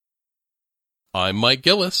I'm Mike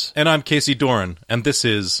Gillis. And I'm Casey Doran, and this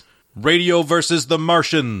is Radio vs. the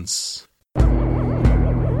Martians.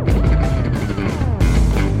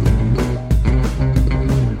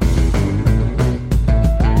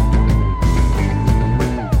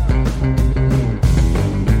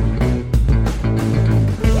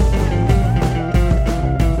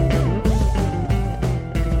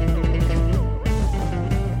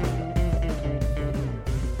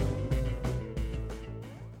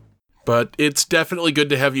 But it's definitely good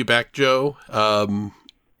to have you back, Joe.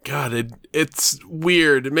 God, it's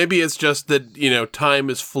weird. Maybe it's just that, time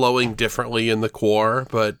is flowing differently in the Corps,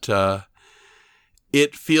 but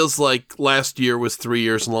it feels like last year was 3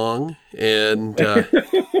 years long. And God.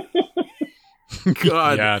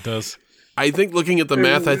 Yeah, it does. I think looking at the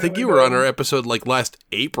math, I think you were on our episode like last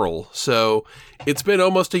April. So it's been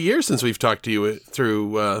almost a year since we've talked to you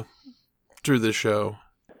through this show.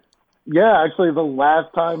 Yeah, actually, the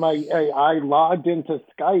last time I logged into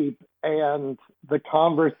Skype and the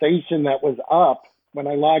conversation that was up when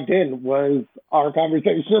I logged in was our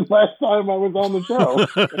conversation last time I was on the show.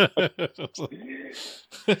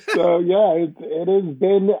 So, yeah, it has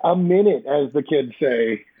been a minute, as the kids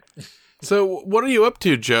say. So what are you up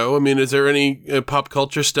to, Joe? I mean, is there any pop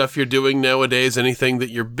culture stuff you're doing nowadays? Anything that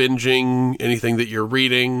you're binging? Anything that you're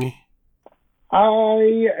reading?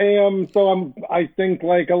 I think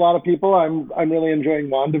like a lot of people, I'm really enjoying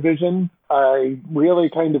WandaVision. I really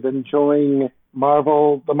kind of enjoying the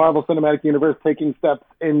Marvel Cinematic Universe taking steps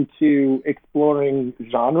into exploring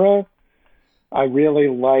genre. I really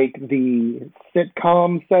like the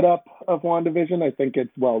sitcom setup of WandaVision. I think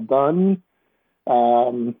it's well done. There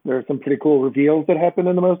are some pretty cool reveals that happened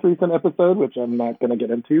in the most recent episode, which I'm not going to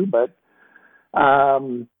get into, but,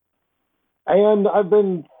 and I've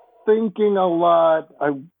been thinking a lot.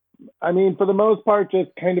 I mean, for the most part,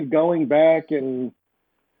 just kind of going back and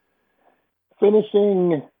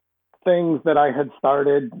finishing things that I had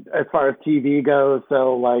started as far as TV goes.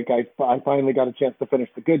 So, like, I finally got a chance to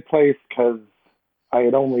finish The Good Place because I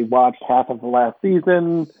had only watched half of the last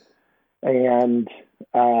season, and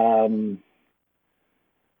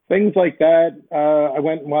things like that. I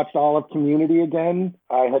went and watched all of Community again.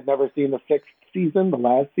 I had never seen the the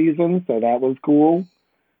last season, so that was cool.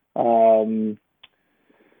 I'm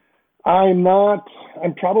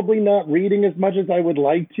probably not reading as much as I would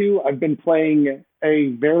like to. I've been playing a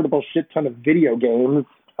veritable shit ton of video games.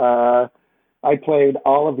 I played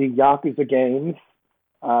all of the Yakuza games.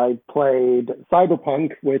 I played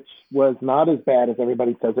Cyberpunk, which was not as bad as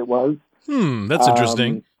everybody says it was. That's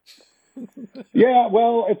interesting. Yeah,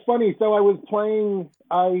 well, it's funny. So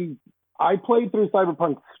I played through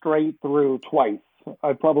Cyberpunk straight through twice.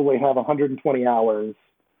 I probably have 120 hours.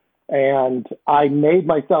 And I made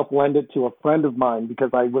myself lend it to a friend of mine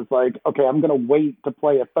because I was like, okay, I'm going to wait to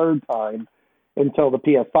play a third time until the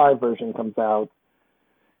PS5 version comes out.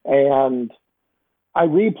 And I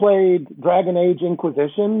replayed Dragon Age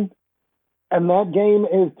Inquisition, and that game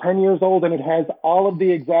is 10 years old, and it has all of the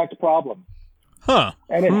exact problems. Huh.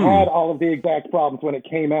 And it had all of the exact problems when it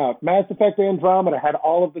came out. Mass Effect Andromeda had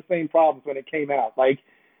all of the same problems when it came out. Like,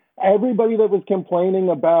 everybody that was complaining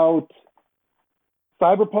about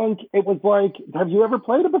Cyberpunk, it was like, have you ever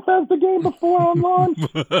played a Bethesda game before on launch?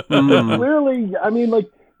 Clearly, I mean, like,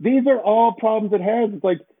 these are all problems it has. It's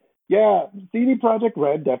like, yeah, CD Projekt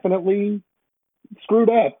Red definitely screwed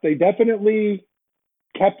up. They definitely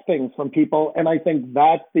kept things from people, and I think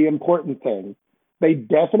that's the important thing. They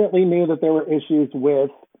definitely knew that there were issues with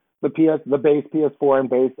the base PS4 and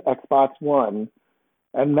base Xbox One,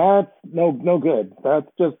 and that's no good. That's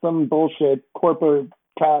just some bullshit corporate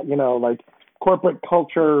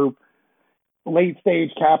culture, late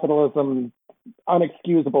stage capitalism,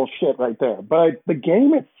 unexcusable shit right there. But the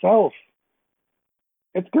game itself,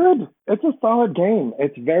 it's good. It's a solid game.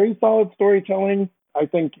 It's very solid storytelling. I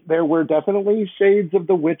think there were definitely shades of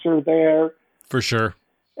The Witcher there. For sure.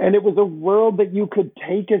 And it was a world that you could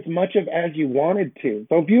take as much of as you wanted to.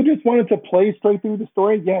 So if you just wanted to play straight through the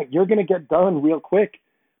story, yeah, you're going to get done real quick.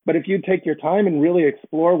 But if you take your time and really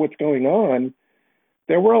explore what's going on,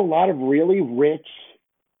 there were a lot of really rich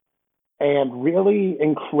and really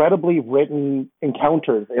incredibly written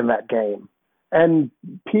encounters in that game. And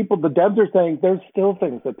the devs are saying there's still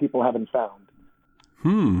things that people haven't found.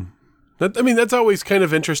 That's always kind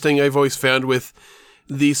of interesting. I've always found with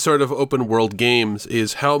these sort of open world games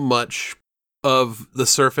is how much of the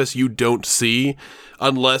surface you don't see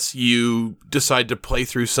unless you decide to play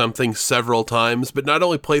through something several times, but not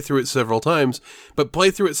only play through it several times, but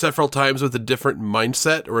play through it several times with a different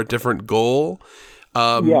mindset or a different goal.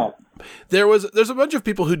 Yeah. There's a bunch of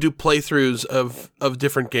people who do playthroughs of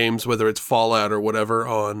different games, whether it's Fallout or whatever,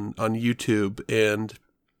 on YouTube. And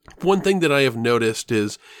one thing that I have noticed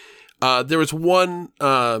is there was one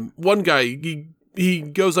guy, he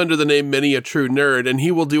goes under the name Many a True Nerd, and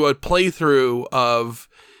he will do a playthrough of,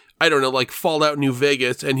 I don't know, like Fallout New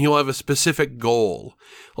Vegas, and he'll have a specific goal.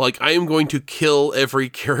 Like, I am going to kill every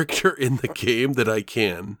character in the game that I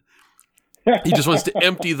can. He just wants to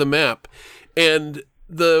empty the map. And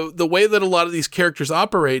the way that a lot of these characters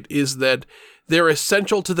operate is that they're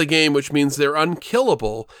essential to the game, which means they're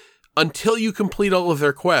unkillable until you complete all of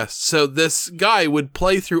their quests. So this guy would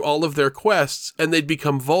play through all of their quests and they'd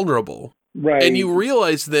become vulnerable. Right. And you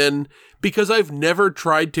realize then, because I've never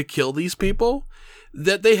tried to kill these people,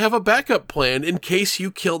 that they have a backup plan in case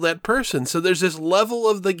you kill that person. So there's this level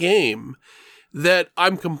of the game that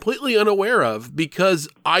I'm completely unaware of because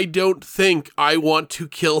I don't think I want to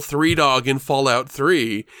kill Three Dog in Fallout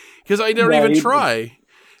 3 because I don't even try.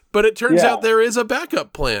 But it turns out there is a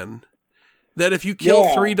backup plan. That if you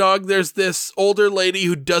kill Three Dog, there's this older lady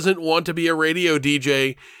who doesn't want to be a radio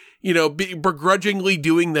DJ, begrudgingly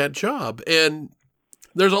doing that job. And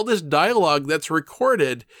there's all this dialogue that's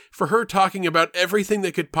recorded for her talking about everything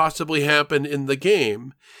that could possibly happen in the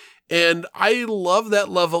game. And I love that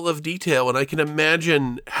level of detail, and I can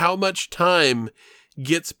imagine how much time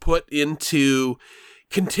gets put into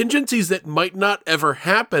contingencies that might not ever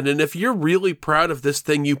happen. And if you're really proud of this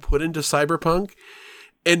thing you put into Cyberpunk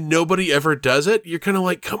and nobody ever does it, you're kind of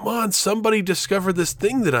like, come on, somebody discover this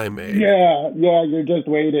thing that I made. Yeah, you're just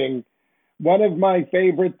waiting. One of my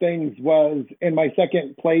favorite things was in my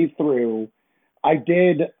second playthrough, I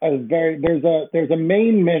did there's a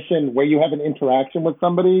main mission where you have an interaction with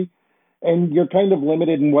somebody and you're kind of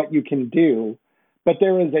limited in what you can do. But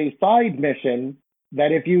there is a side mission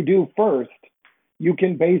that if you do first, you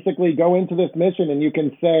can basically go into this mission and you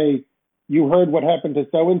can say, you heard what happened to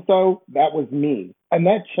so-and-so, that was me. And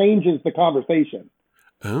that changes the conversation.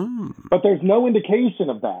 Oh. But there's no indication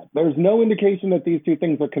of that. There's no indication that these two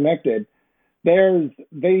things are connected.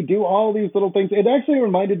 They do all these little things. It actually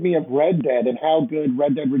reminded me of Red Dead and how good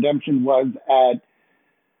Red Dead Redemption was at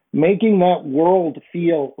making that world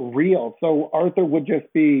feel real. So Arthur would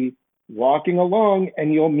just be walking along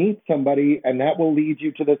and you'll meet somebody and that will lead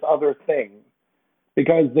you to this other thing.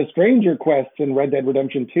 Because the stranger quests in Red Dead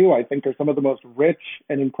Redemption 2, I think, are some of the most rich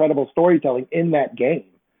and incredible storytelling in that game.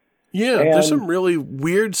 Yeah, there's some really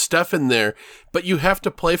weird stuff in there, but you have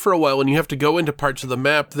to play for a while and you have to go into parts of the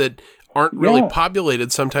map that aren't really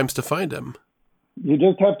populated sometimes to find them. You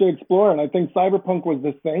just have to explore, and I think Cyberpunk was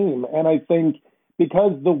the same. And I think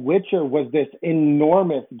because The Witcher was this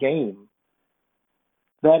enormous game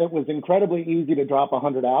that it was incredibly easy to drop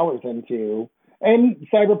 100 hours into. And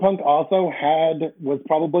Cyberpunk also was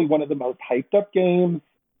probably one of the most hyped up games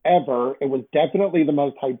ever. It was definitely the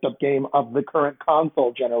most hyped up game of the current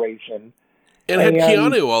console generation. And it had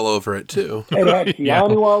Keanu all over it, too. It had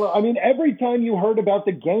Keanu I mean, every time you heard about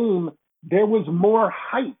the game, there was more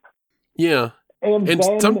hype. Yeah. And then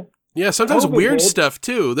sometimes weird stuff,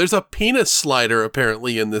 too. There's a penis slider,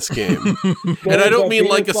 apparently, in this game. And I don't mean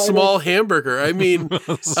like a small hamburger. I mean,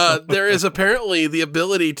 there is apparently the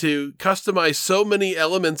ability to customize so many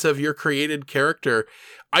elements of your created character.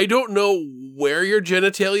 I don't know where your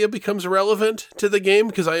genitalia becomes relevant to the game,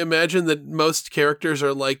 because I imagine that most characters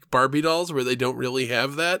are like Barbie dolls, where they don't really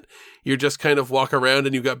have that. You're just kind of walk around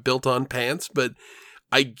and you've got built-on pants, but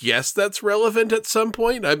I guess that's relevant at some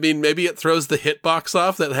point. I mean, maybe it throws the hitbox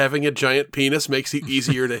off that having a giant penis makes you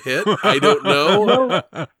easier to hit. I don't know.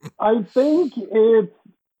 Well, I think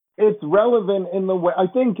it's relevant in the way. I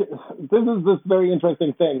think this is this very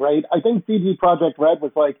interesting thing, right? I think CD Projekt Red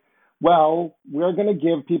was like, well, we're going to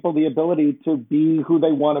give people the ability to be who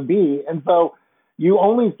they want to be. And so you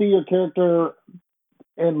only see your character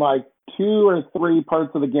in like 2 or 3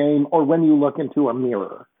 parts of the game or when you look into a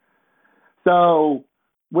mirror. So,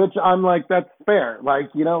 which I'm like, that's fair. Like,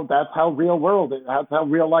 that's how real world is. That's how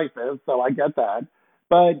real life is. So I get that.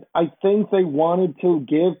 But I think they wanted to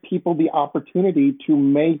give people the opportunity to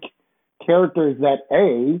make characters that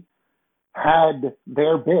A, had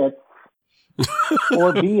their bits,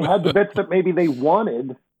 or B, had the bits that maybe they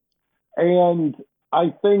wanted. And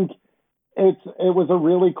I think it was a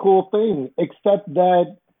really cool thing, except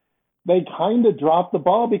that they kind of dropped the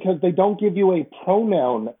ball because they don't give you a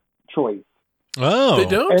pronoun choice. Oh. They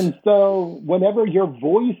don't? And so whenever your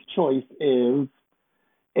voice choice is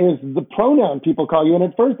the pronoun people call you. And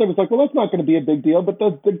at first I was like, well, that's not going to be a big deal. But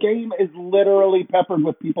the game is literally peppered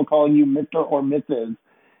with people calling you Mr. or Mrs.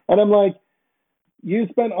 And I'm like, you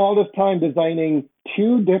spent all this time designing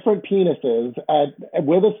 2 different penises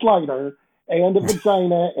with a slider, and a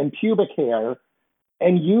vagina and pubic hair,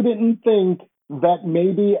 and you didn't think that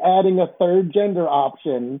maybe adding a third gender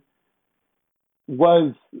option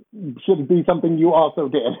should be something you also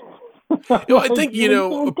did. I think,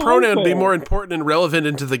 a pronoun would be more important and relevant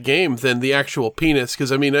into the game than the actual penis,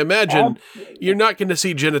 because, I mean, I imagine you're not going to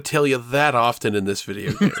see genitalia that often in this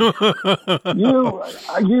video game.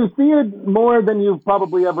 You see it more than you've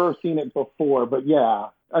probably ever seen it before, but yeah.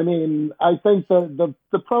 I mean, I think the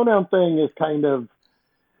pronoun thing is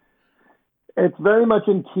it's very much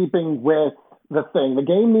in keeping with the thing. The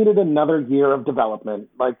game needed another year of development.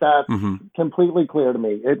 Like, that's completely clear to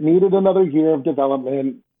me. It needed another year of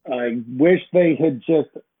development. I wish they had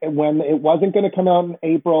when it wasn't going to come out in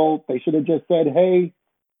April, they should have just said, hey,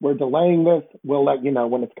 we're delaying this. We'll let you know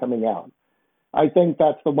when it's coming out. I think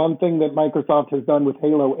that's the one thing that Microsoft has done with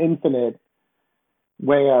Halo Infinite,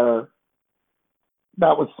 where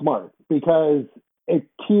that was smart, because it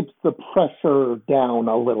keeps the pressure down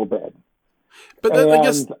a little bit. But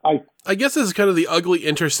I guess this is kind of the ugly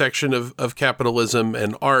intersection of capitalism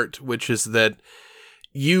and art, which is that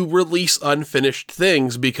you release unfinished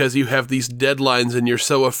things because you have these deadlines and you're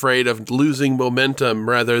so afraid of losing momentum,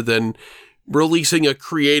 rather than releasing a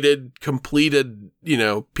completed,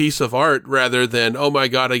 piece of art, rather than, oh my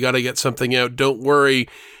God, I got to get something out. Don't worry.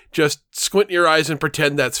 Just squint your eyes and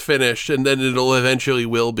pretend that's finished, and then it'll eventually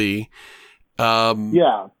will be.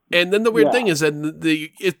 Yeah. And then the weird thing is that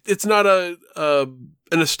it's not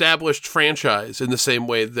an established franchise in the same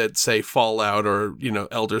way that, say, Fallout or,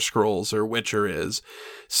 Elder Scrolls or Witcher is.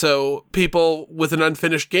 So people with an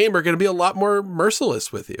unfinished game are going to be a lot more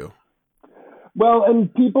merciless with you. Well,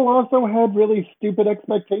 and people also had really stupid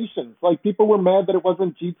expectations. Like, people were mad that it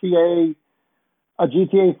wasn't a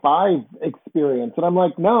GTA 5 experience. And I'm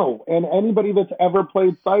like, no. And anybody that's ever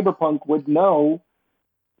played Cyberpunk would know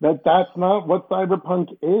that that's not what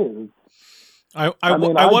Cyberpunk is. I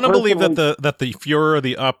want to believe that the furor,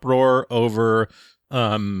 the uproar over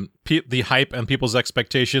the hype and people's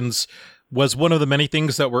expectations was one of the many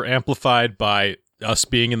things that were amplified by us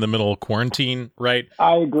being in the middle of quarantine, right?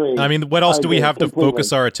 I agree. I mean, what else do we have to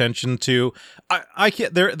focus our attention to? I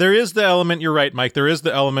can't. There is the element. You're right, Mike. There is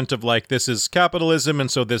the element of, like, this is capitalism, and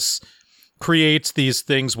so this creates these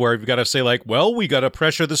things where you've got to say, like, well, we got to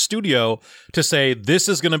pressure the studio to say this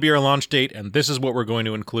is going to be our launch date and this is what we're going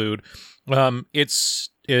to include. It's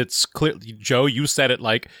clear, Joe, you said it,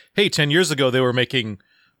 like, hey, 10 years ago they were making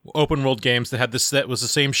open world games that was the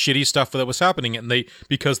same shitty stuff that was happening, and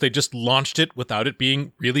because they just launched it without it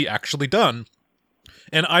being really actually done.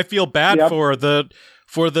 And I feel bad for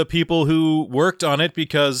the people who worked on it,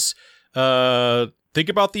 because think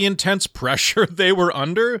about the intense pressure they were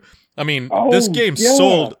under. I mean, this game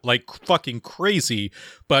sold like fucking crazy,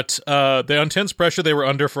 but the intense pressure they were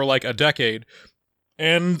under for like a decade.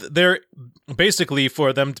 And they're basically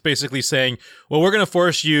saying, well, we're going to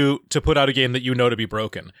force you to put out a game that you know to be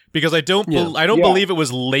broken. Because I don't believe it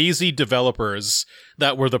was lazy developers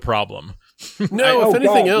that were the problem. No, if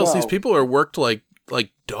anything else, these people are worked like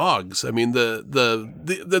dogs. I mean,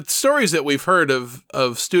 the stories that we've heard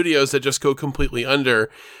of studios that just go completely under.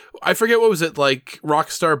 I forget, what was it, like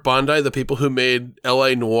Rockstar Bandai, the people who made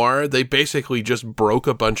L.A. Noire, they basically just broke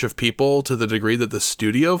a bunch of people to the degree that the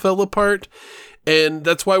studio fell apart. And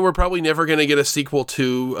that's why we're probably never going to get a sequel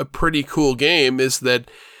to a pretty cool game, is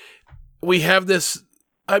that we have this,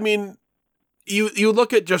 I mean, you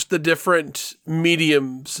look at just the different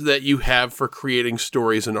mediums that you have for creating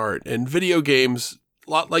stories and art, and video games,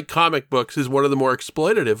 a lot like comic books, is one of the more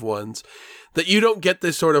exploitative ones, that you don't get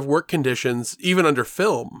this sort of work conditions even under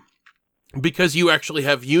film, because you actually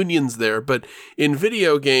have unions there. But in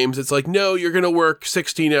video games, it's like, no, you're going to work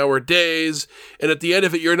 16-hour days, and at the end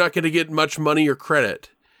of it, you're not going to get much money or credit.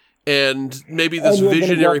 And maybe this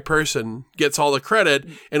visionary person gets all the credit,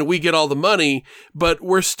 and we get all the money, but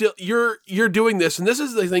we're still, you're doing this. And this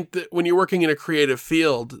is, I think, that when you're working in a creative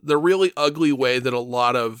field, the really ugly way that a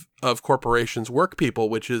lot of corporations work people,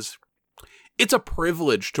 which is, it's a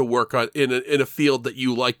privilege to work in a field that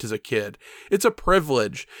you liked as a kid. It's a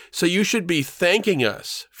privilege. So you should be thanking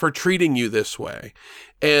us for treating you this way.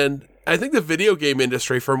 And I think the video game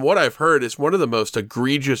industry, from what I've heard, is one of the most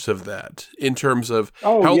egregious of that, in terms of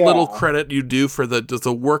little credit you do for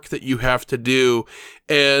the work that you have to do,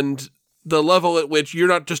 and the level at which you're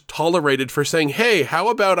not just tolerated for saying, hey, how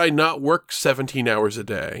about I not work 17 hours a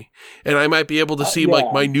day and I might be able to see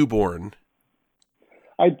like my newborn.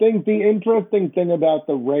 I think the interesting thing about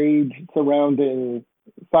the rage surrounding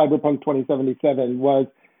Cyberpunk 2077 was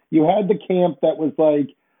you had the camp that was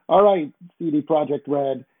like, all right, CD Projekt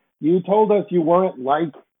Red, you told us you weren't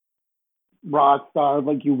like Rockstar,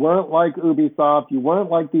 like you weren't like Ubisoft, you weren't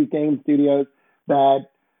like these game studios that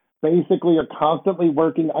basically are constantly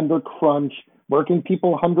working under crunch, working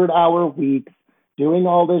people 100-hour weeks, doing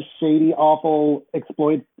all this shady, awful,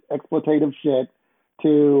 exploitative shit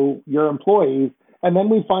to your employees. And then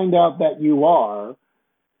we find out that you are.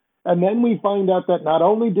 And then we find out that not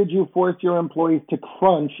only did you force your employees to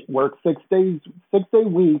crunch, work 6 day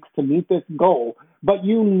weeks to meet this goal, but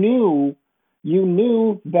you knew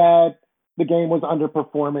that the game was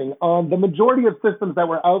underperforming on the majority of systems that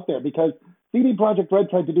were out there, because CD Projekt Red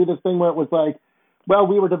tried to do this thing where it was like, well,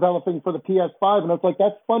 we were developing for the PS5, and it's like,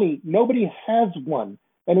 that's funny. Nobody has one.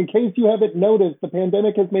 And in case you haven't noticed, the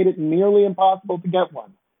pandemic has made it nearly impossible to get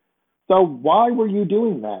one. So why were you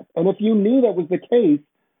doing that? And if you knew that was the case,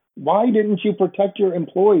 why didn't you protect your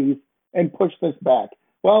employees and push this back?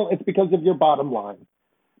 Well, it's because of your bottom line.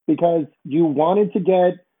 Because you wanted to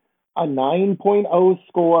get a 9.0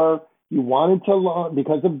 score. You wanted to,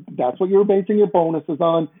 because of that's what you were basing your bonuses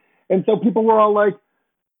on. And so people were all like,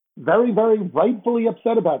 very, very rightfully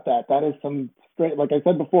upset about that. That is some straight, like I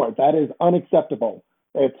said before, that is unacceptable.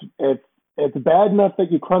 It's bad enough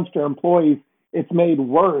that you crunched your employees. It's made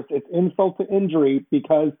worse. It's insult to injury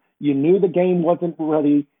because you knew the game wasn't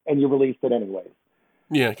ready and you released it anyways.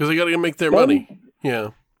 Yeah, because they got to make their money. Yeah.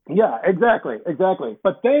 Yeah, exactly.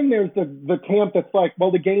 But then there's the camp that's like,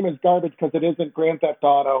 well, the game is garbage because it isn't Grand Theft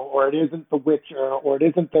Auto, or it isn't The Witcher, or it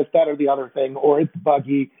isn't this, that, or the other thing, or it's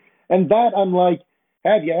buggy. And that, I'm like,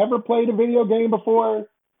 have you ever played a video game before?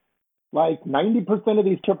 Like 90% of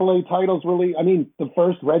these AAA titles really, I mean, the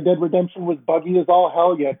first Red Dead Redemption was buggy as all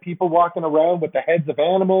hell. You had people walking around with the heads of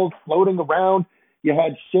animals floating around. You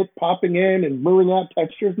had shit popping in and moving out,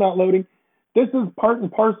 textures not loading. This is part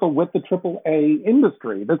and parcel with the AAA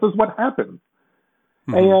industry. This is what happens.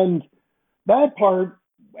 Mm-hmm. And that part,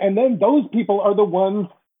 and then those people are the ones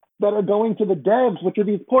that are going to the devs, which are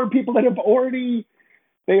these poor people that have already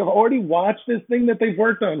watched this thing that they've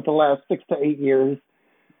worked on for the last 6 to 8 years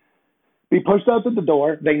be pushed out the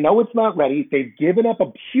door. They know it's not ready. They've given up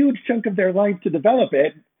a huge chunk of their life to develop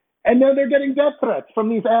it. And now they're getting death threats from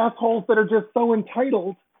these assholes that are just so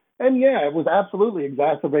entitled. And yeah, it was absolutely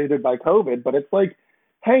exacerbated by COVID, but it's like,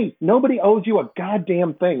 hey, nobody owes you a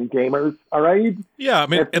goddamn thing, gamers. All right? Yeah, I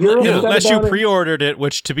mean, unless you pre-ordered it,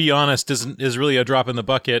 which, to be honest, is really a drop in the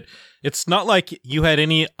bucket. It's not like you had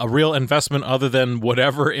a real investment other than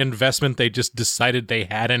whatever investment they just decided they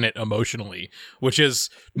had in it emotionally, which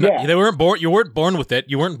is they weren't born. You weren't born with it.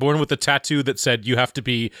 You weren't born with a tattoo that said you have to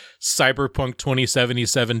be Cyberpunk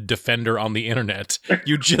 2077 defender on the internet.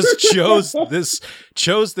 You just chose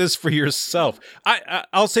this for yourself.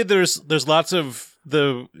 I'll say there's lots of.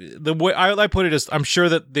 The way I put it is, I'm sure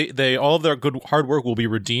that they all of their good hard work will be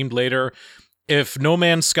redeemed later. If No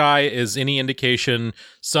Man's Sky is any indication,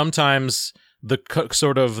 sometimes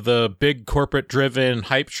the big corporate driven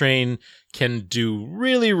hype train can do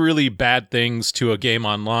really, really bad things to a game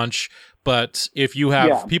on launch. But if you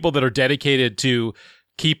have people that are dedicated to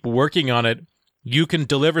keep working on it, you can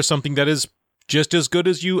deliver something that is just as good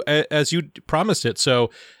as you promised it.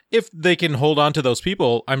 So if they can hold on to those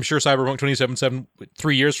people, I'm sure Cyberpunk 2077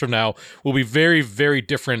 3 years from now will be very, very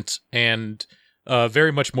different and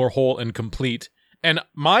very much more whole and complete. And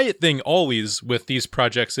my thing always with these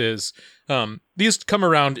projects is these come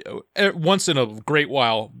around once in a great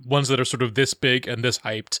while, ones that are sort of this big and this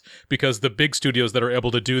hyped, because the big studios that are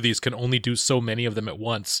able to do these can only do so many of them at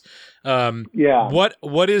once.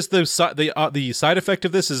 What is the side effect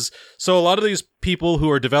of this is, so a lot of these people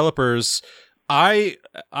who are developers, I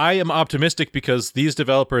am optimistic because these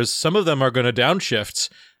developers, some of them are going to downshift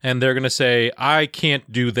and they're going to say, I can't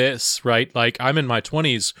do this, right? Like, I'm in my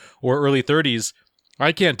 20s or early 30s.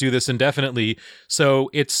 I can't do this indefinitely. So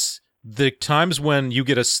it's the times when you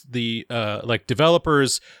get like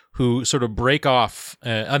developers who sort of break off,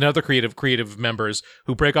 and other creative members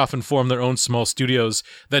who break off and form their own small studios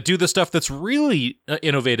that do the stuff that's really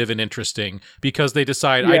innovative and interesting because they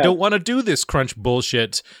decide, I don't want to do this crunch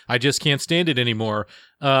bullshit. I just can't stand it anymore.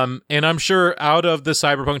 And I'm sure out of the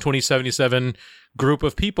Cyberpunk 2077 group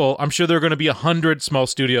of people, I'm sure there are going to be 100 small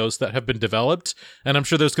studios that have been developed, and I'm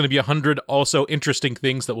sure there's going to be 100 also interesting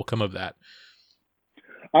things that will come of that.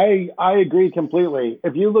 I agree completely.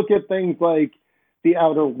 If you look at things like The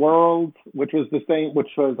Outer Worlds, which was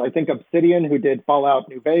I think Obsidian, who did Fallout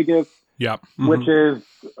New Vegas, which is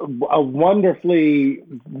a wonderfully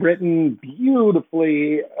written,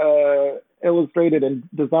 beautifully illustrated and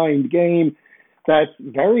designed game that's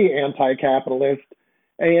very anti-capitalist.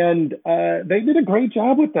 And they did a great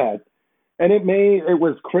job with that. And it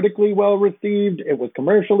was critically well received. It was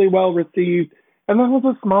commercially well received. And that was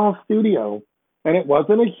a small studio. and it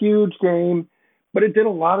wasn't a huge game, but it did a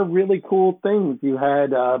lot of really cool things. You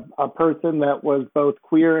had a person that was both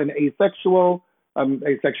queer and asexual.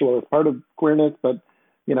 Asexual is part of queerness, but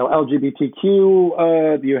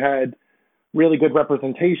LGBTQ. You had really good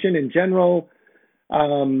representation in general.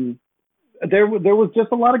 There was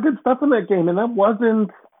just a lot of good stuff in that game, and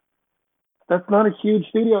that's not a huge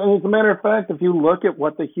studio. And as a matter of fact, if you look at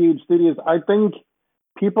what the huge studios, I think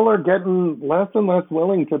people are getting less and less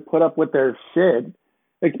willing to put up with their shit.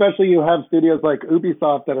 Especially you have studios like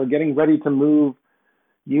Ubisoft that are getting ready to move.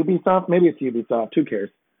 Ubisoft, maybe it's Ubisoft. Who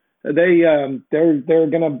cares? They're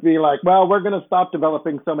gonna be like, well, we're gonna stop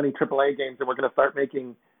developing so many AAA games and we're gonna start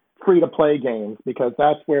making free-to-play games because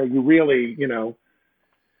that's where you really,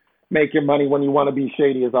 make your money when you want to be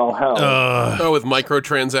shady as all hell. With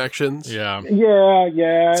microtransactions? Yeah.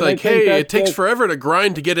 Yeah. It's like, hey, it takes forever to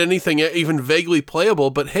grind to get anything even vaguely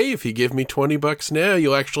playable, but hey, if you give me $20 now,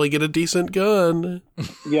 you'll actually get a decent gun.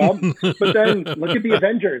 Yep. But then look at the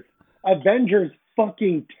Avengers. Avengers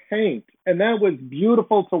fucking tanked. And that was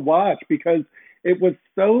beautiful to watch because it was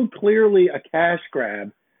so clearly a cash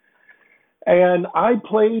grab. And I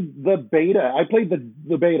played the beta.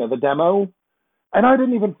 The demo. And I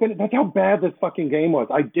didn't even finish. That's how bad this fucking game was.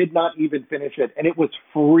 I did not even finish it, and it was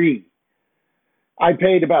free. I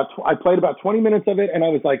played about 20 minutes of it, and I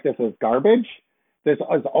was like, "This is garbage. The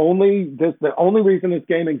only reason this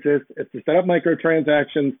game exists is to set up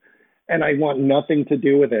microtransactions, and I want nothing to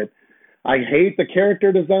do with it. I hate the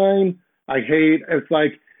character design. It's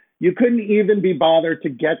like you couldn't even be bothered to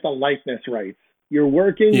get the likeness rights. You're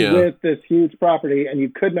working with this huge property, and you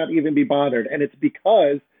could not even be bothered, and it's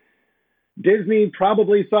because Disney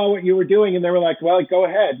probably saw what you were doing and they were like, well, go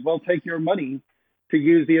ahead. We'll take your money to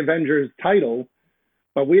use the Avengers title,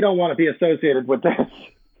 but we don't want to be associated with this.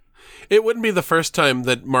 It wouldn't be the first time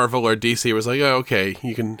that Marvel or DC was like, oh, okay,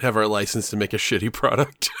 you can have our license to make a shitty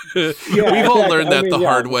product. We've all learned that the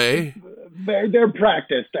hard way. They're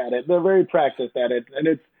practiced at it. They're very practiced at it. And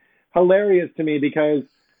it's hilarious to me because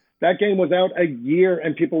that game was out a year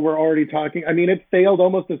and people were already talking. I mean, it failed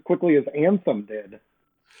almost as quickly as Anthem did.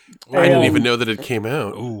 I didn't even know that it came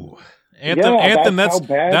out. Ooh, Anthem.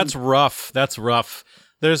 That's rough. That's rough.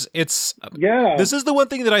 This is the one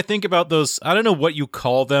thing that I think about those. I don't know what you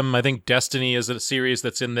call them. I think Destiny is a series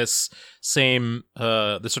that's in this same,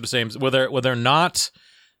 where they're not.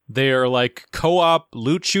 They're like co-op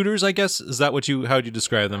loot shooters. I guess how would you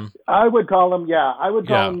describe them? I would call them. Yeah, I would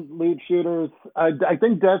call them loot shooters. I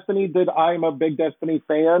think Destiny did. I'm a big Destiny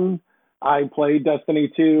fan. I played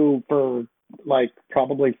Destiny 2 for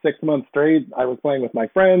probably 6 months straight. I was playing with my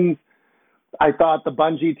friends. I thought the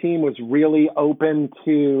Bungie team was really open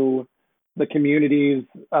to the community's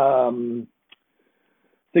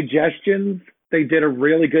suggestions. They did a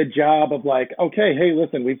really good job of okay, hey,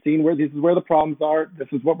 listen, we've seen this is where the problems are. This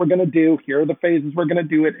is what we're going to do. Here are the phases we're going to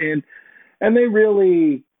do it in. And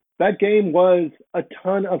that game was a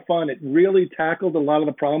ton of fun. It really tackled a lot of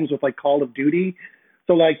the problems with Call of Duty.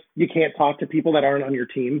 So you can't talk to people that aren't on your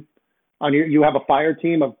team. You have a fire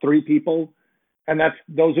team of 3 people, and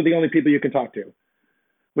those are the only people you can talk to,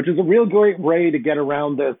 which is a real great way to get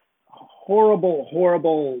around this horrible,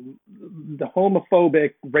 the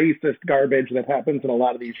homophobic, racist garbage that happens in a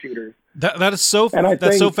lot of these shooters. That's so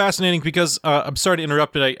fascinating because I'm sorry to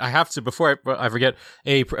interrupt, but I have to before I forget.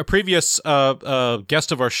 A previous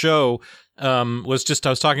guest of our show I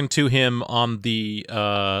was talking to him on the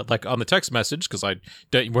on the text message because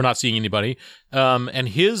we're not seeing anybody. And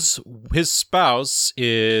his spouse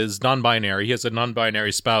is non-binary. He has a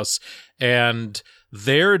non-binary spouse, and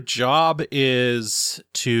their job is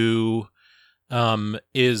to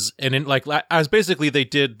as basically they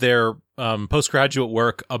did their postgraduate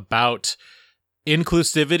work about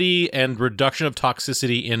inclusivity and reduction of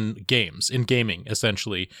toxicity in gaming,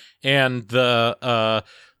 essentially. And the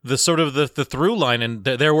sort of the through line, and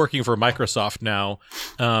they're working for Microsoft now.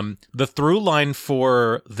 The through line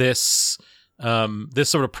for this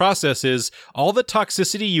sort of process is all the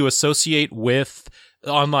toxicity you associate with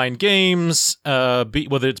online games,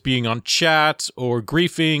 whether it's being on chat or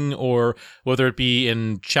griefing, or whether it be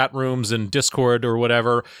in chat rooms and Discord or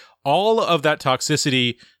whatever. All of that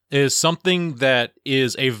toxicity is something that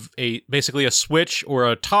is basically a switch or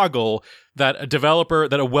a toggle that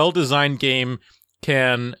a well-designed game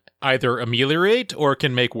can either ameliorate or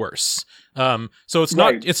can make worse. So it's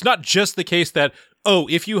not just the case that,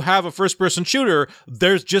 if you have a first-person shooter,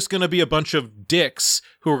 there's just going to be a bunch of dicks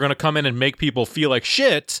who are going to come in and make people feel like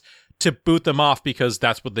shit to boot them off because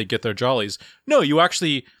that's what they get their jollies. No, you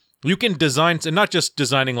can design, and not just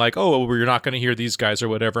designing we're not going to hear these guys or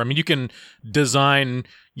whatever. I mean, you can design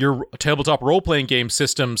your tabletop role-playing game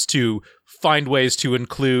systems to find ways to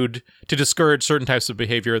discourage certain types of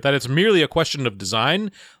behavior, that it's merely a question of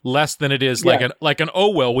design, less than it is like an oh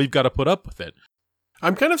well, we've got to put up with it.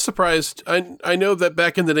 I'm kind of surprised. I know that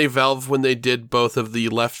back in the day, Valve, when they did both of the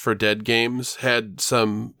Left 4 Dead games, had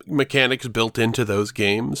some mechanics built into those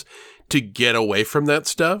games to get away from that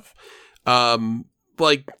stuff.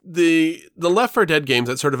 Like the Left 4 Dead games,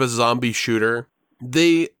 that's sort of a zombie shooter.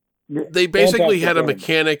 They basically had a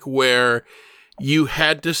mechanic where you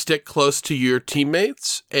had to stick close to your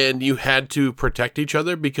teammates and you had to protect each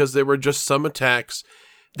other because there were just some attacks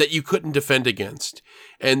that you couldn't defend against.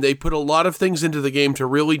 And they put a lot of things into the game to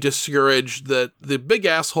really discourage the big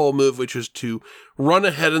asshole move, which is to run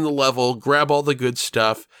ahead in the level, grab all the good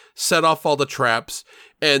stuff, set off all the traps,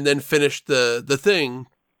 and then finish the thing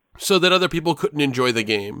so that other people couldn't enjoy the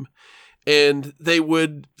game. And they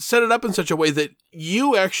would set it up in such a way that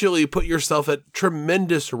you actually put yourself at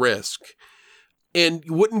tremendous risk and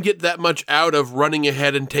wouldn't get that much out of running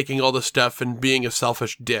ahead and taking all the stuff and being a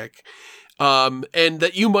selfish dick. And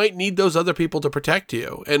that you might need those other people to protect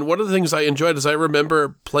you. And one of the things I enjoyed is I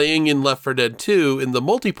remember playing in Left 4 Dead 2 in the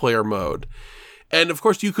multiplayer mode. And of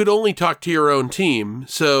course, you could only talk to your own team.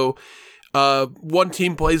 So one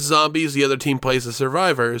team plays zombies, the other team plays the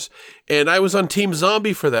survivors. And I was on Team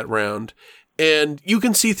Zombie for that round. And you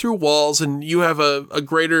can see through walls and you have a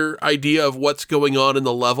greater idea of what's going on in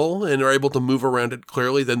the level and are able to move around it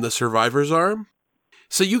clearly than the survivors are.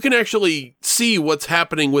 So you can actually see what's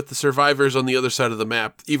happening with the survivors on the other side of the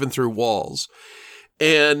map, even through walls.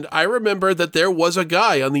 And I remember that there was a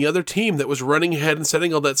guy on the other team that was running ahead and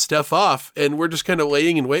setting all that stuff off. And we're just kind of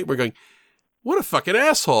laying in wait. We're going, what a fucking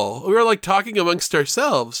asshole. We were like talking amongst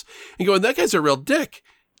ourselves and going, that guy's a real dick.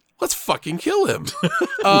 Let's fucking kill him.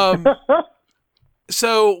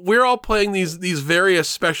 So we're all playing these various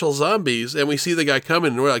special zombies and we see the guy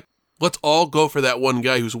coming and we're like, let's all go for that one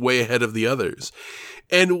guy who's way ahead of the others.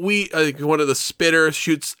 And one of the spitters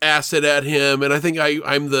shoots acid at him, and I think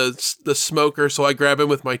I'm the smoker, so I grab him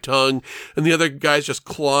with my tongue, and the other guy's just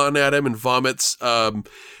clawing at him and vomits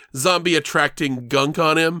zombie attracting gunk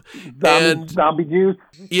on him. Zombie juice.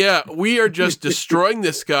 Yeah, we are just destroying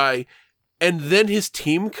this guy, and then his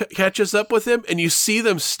team catches up with him, and you see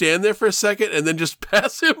them stand there for a second and then just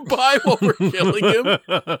pass him by while we're killing him.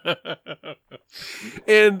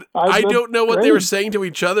 And I don't know what they were saying to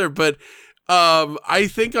each other, but I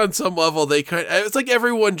think on some level it's like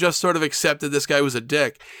everyone just sort of accepted this guy was a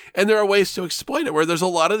dick. And there are ways to explain it, where there's a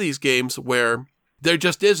lot of these games where there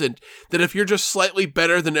just isn't. That if you're just slightly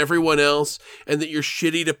better than everyone else and that you're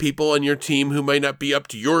shitty to people on your team who might not be up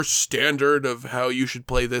to your standard of how you should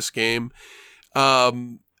play this game,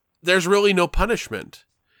 there's really no punishment.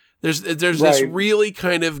 There's this really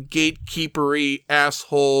kind of gatekeepery,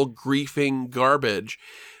 asshole, griefing garbage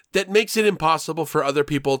that makes it impossible for other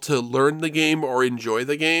people to learn the game or enjoy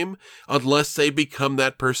the game unless they become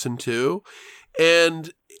that person too.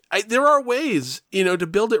 And there are ways, to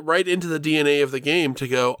build it right into the DNA of the game to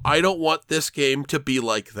go, I don't want this game to be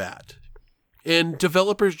like that. And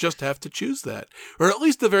developers just have to choose that. Or at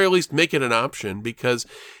least, the very least, make it an option because,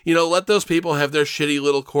 let those people have their shitty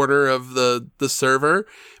little corner of the server,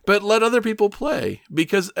 but let other people play.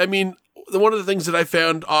 Because, one of the things that I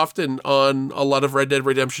found often on a lot of Red Dead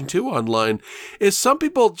Redemption 2 online is some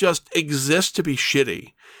people just exist to be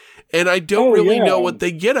shitty. And I don't really know what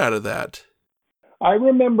they get out of that. I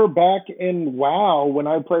remember back in WoW, when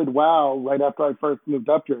I played WoW right after I first moved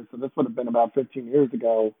up here, so this would have been about 15 years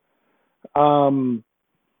ago,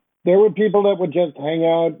 there were people that would just hang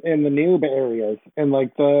out in the noob areas and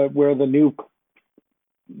like where the new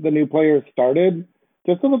players started,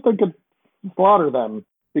 just so that they could slaughter them.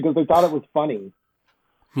 Because they thought it was funny.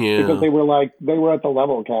 Yeah. Because they were at the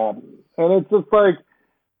level cap. And it's just like,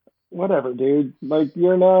 whatever, dude. Like,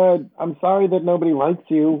 I'm sorry that nobody likes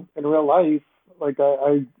you in real life. Like,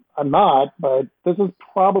 I'm not, but this is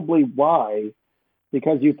probably why.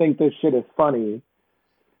 Because you think this shit is funny.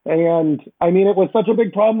 And, it was such a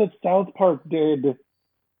big problem that South Park did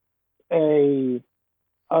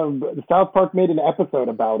South Park made an episode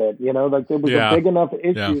about it, Like, there was a big enough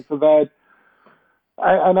issue so that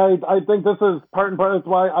I think this is part and part. That's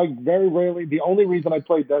why I very rarely, the only reason I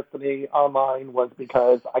played Destiny online was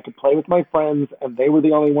because I could play with my friends and they were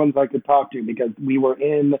the only ones I could talk to because we were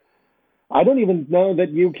I don't even know that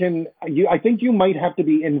I think you might have to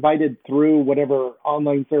be invited through whatever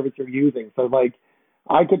online service you're using. So like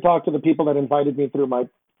I could talk to the people that invited me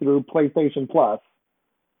through PlayStation Plus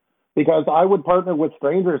because I would partner with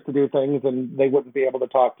strangers to do things and they wouldn't be able to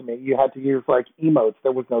talk to me. You had to use like emotes.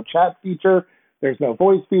 There was no chat feature. There's no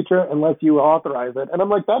voice feature unless you authorize it. And I'm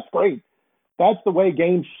like, that's great. that's the way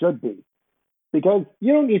games should be. Because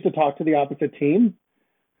you don't need to talk to the opposite team.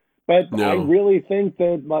 But No. I really think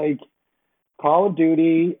that, like, Call of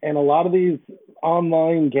Duty and a lot of these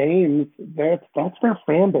online games, that's their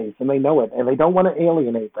fan base, and they know it, and they don't want to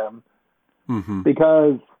alienate them. Mm-hmm.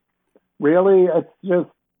 Because really, it's just,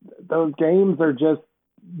 those games are just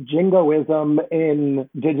jingoism in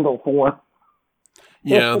digital form.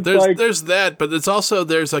 Yeah, It's there's that, but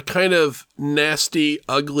there's a kind of nasty,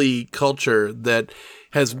 ugly culture that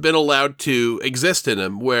has been allowed to exist in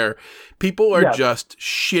them, where people are just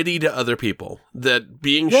shitty to other people. That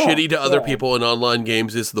being shitty to other people in online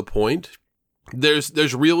games is the point.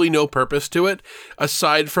 There's really no purpose to it,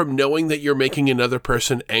 aside from knowing that you're making another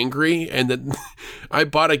person angry, and that I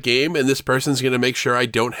bought a game and this person's going to make sure I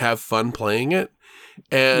don't have fun playing it.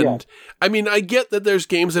 And I mean, I get that there's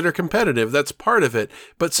games that are competitive. That's part of it.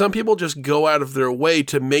 But some people just go out of their way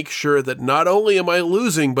to make sure that not only am I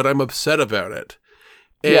losing, but I'm upset about it.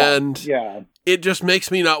 And it just makes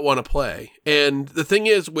me not want to play. And the thing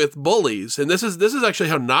is with bullies, and this is actually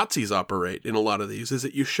how Nazis operate in a lot of these, is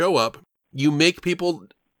that you show up, you make people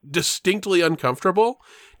distinctly uncomfortable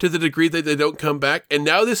to the degree that they don't come back. And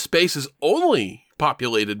now this space is only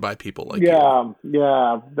populated by people like you.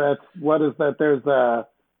 That's, what is that?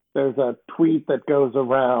 There's a tweet that goes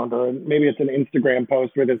around, or maybe it's an Instagram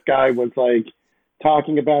post, where this guy was like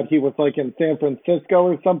talking about, he was like in San Francisco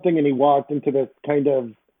or something, and he walked into this kind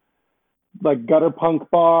of like gutter punk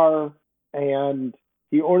bar, and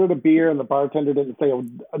he ordered a beer, and the bartender didn't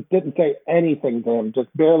say anything to him,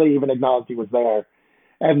 just barely even acknowledged he was there.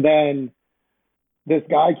 And then this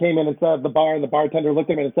guy came in and said the bar, and the bartender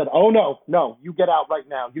looked at him and said, "Oh, no, you get out right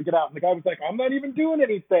now. You get out." And the guy was like, "I'm not even doing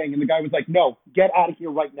anything." And the guy was like, "No, get out of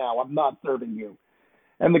here right now. I'm not serving you."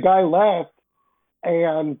 And the guy left,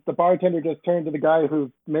 and the bartender just turned to the guy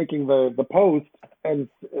who's making the post, and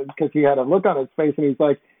because he had a look on his face, and he's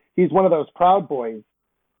like, "He's one of those Proud Boys,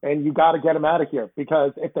 and you got to get him out of here,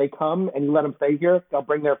 because if they come and you let them stay here, they'll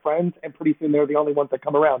bring their friends, and pretty soon they're the only ones that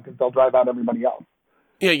come around, because they'll drive out everybody else."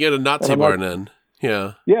 Yeah, you get a Nazi bar then.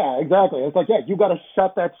 Yeah. Yeah, exactly. It's like, you got to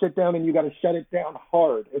shut that shit down, and you got to shut it down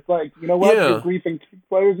hard. It's like, you know what? Yeah. You're griefing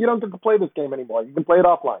players. You don't get to play this game anymore. You can play it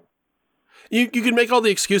offline. You can make all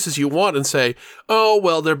the excuses you want and say, "Oh,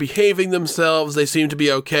 well, they're behaving themselves. They seem to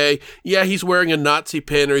be okay. Yeah, he's wearing a Nazi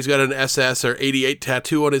pin, or he's got an SS or 88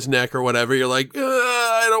 tattoo on his neck or whatever." You're like,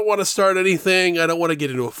 "I don't want to start anything. I don't want to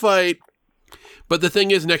get into a fight." But the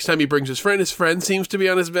thing is, next time he brings his friend seems to be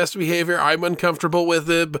on his best behavior. I'm uncomfortable with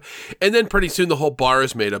him. And then pretty soon the whole bar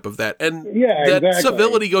is made up of that. And that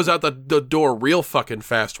civility goes out the door real fucking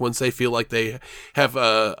fast once they feel like they have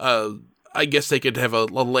I guess they could have a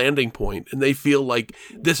landing point, and they feel like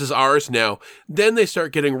this is ours now. Then they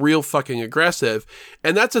start getting real fucking aggressive.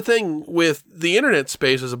 And that's the thing with the internet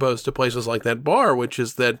space as opposed to places like that bar, which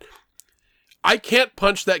is that I can't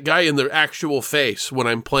punch that guy in the actual face when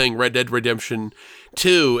I'm playing Red Dead Redemption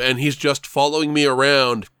 2 and he's just following me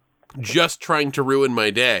around, just trying to ruin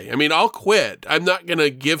my day. I mean, I'll quit. I'm not going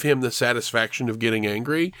to give him the satisfaction of getting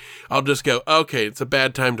angry. I'll just go, okay, it's a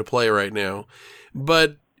bad time to play right now.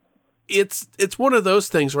 But it's one of those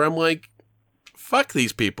things where I'm like, fuck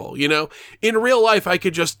these people. You know, in real life, I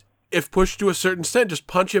could just, if pushed to a certain extent, just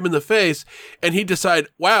punch him in the face and he'd decide,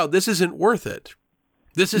 wow, this isn't worth it.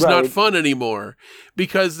 This is not fun anymore,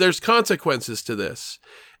 because there's consequences to this.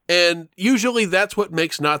 And usually that's what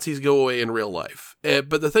makes Nazis go away in real life.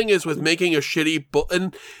 But the thing is, with making a shitty...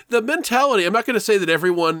 and the mentality, I'm not going to say that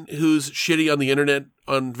everyone who's shitty on the internet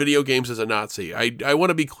on video games is a Nazi. I want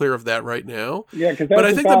to be clear of that right now. Yeah, but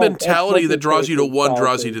I think the mentality that draws you to one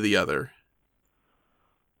draws you to the other.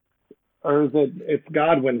 Or is it's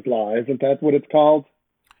Godwin's Law? Isn't that what it's called?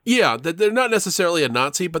 Yeah, they're not necessarily a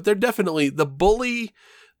Nazi, but they're definitely the bully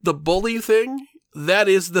thing. That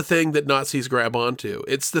is the thing that Nazis grab onto.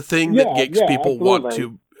 It's the thing that makes people want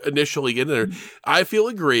to initially get in there. I feel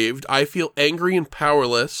aggrieved. I feel angry and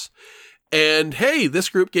powerless. And hey, this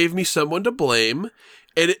group gave me someone to blame.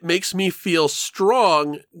 And it makes me feel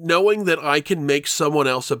strong knowing that I can make someone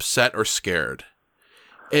else upset or scared.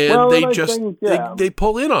 And they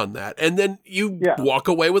pull in on that. And then you walk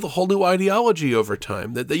away with a whole new ideology over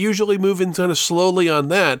time. That they usually move in kind of slowly on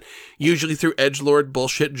that, usually through edgelord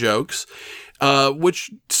bullshit jokes,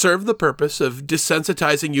 which serve the purpose of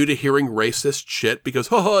desensitizing you to hearing racist shit because,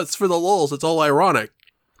 it's for the lulz, it's all ironic.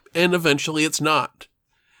 And eventually it's not.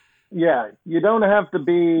 Yeah, you don't have to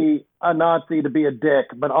be a Nazi to be a dick,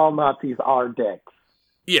 but all Nazis are dicks.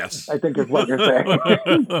 Yes. I think is what you're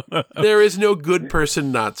saying. There is no good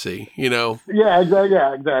person Nazi, you know? Yeah,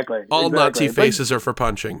 exactly. All Nazi faces are for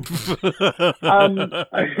punching.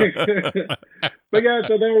 But yeah,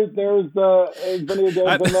 so there's video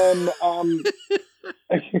games, and then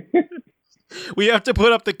we have to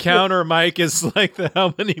put up the counter, Mike, is like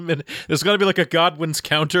how many minutes. There's got to be like a Godwin's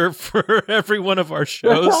counter for every one of our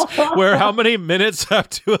shows, where how many minutes have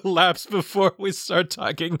to elapse before we start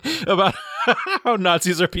talking about how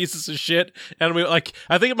Nazis are pieces of shit. And we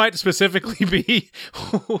I think it might specifically be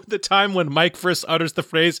the time when Mike first utters the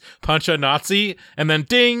phrase "punch a Nazi," and then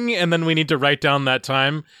ding, and then we need to write down that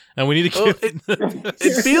time. And we need to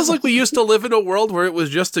it feels like we used to live in a world where it was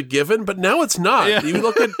just a given, but now it's not. Yeah. You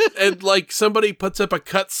look at like somebody puts up a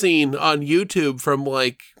cutscene on YouTube from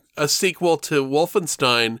like a sequel to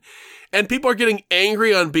Wolfenstein, and people are getting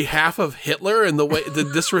angry on behalf of Hitler and the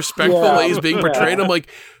disrespectful way he's being portrayed. I'm like,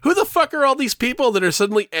 who the fuck are all these people that are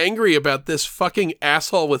suddenly angry about this fucking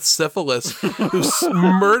asshole with syphilis who's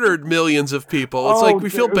murdered millions of people? It's like, we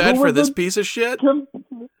feel bad for this piece of shit.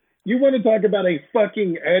 You want to talk about a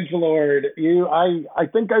fucking edgelord? I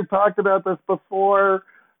think I've talked about this before.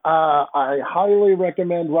 I highly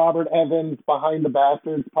recommend Robert Evans' Behind the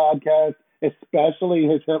Bastards podcast, especially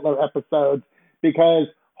his Hitler episodes, because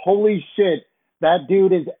holy shit, that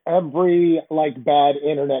dude is every like bad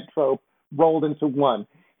internet trope rolled into one.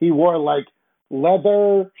 He wore like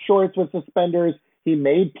leather shorts with suspenders. He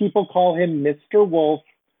made people call him Mr. Wolf.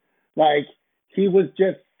 Like, he was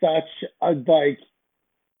just such a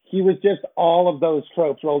he was just all of those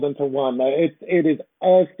tropes rolled into one. It is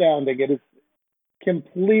astounding. It is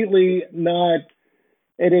completely not.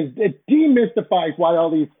 It demystifies why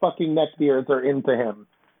all these fucking neckbeards are into him.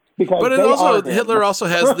 But Hitler also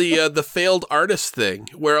has the failed artist thing,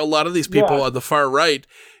 where a lot of these people on the far right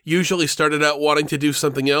usually started out wanting to do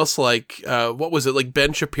something else, like what was it? Like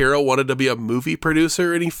Ben Shapiro wanted to be a movie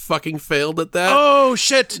producer, and he fucking failed at that. Oh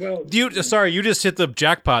shit! You just hit the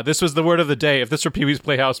jackpot. This was the word of the day. If this were Pee-wee's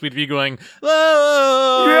Playhouse, we'd be going,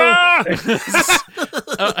 "Oh!" Yeah!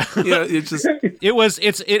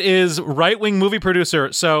 It is right-wing movie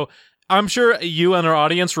producer. So I'm sure you and our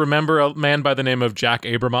audience remember a man by the name of Jack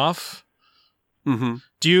Abramoff. Mm-hmm.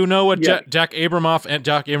 Do you know what Jack Abramoff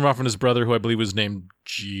and his brother, who I believe was named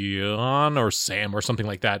John or Sam or something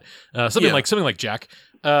like that, something like Jack.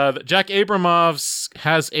 Jack Abramoff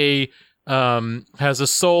has a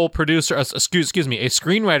sole producer, a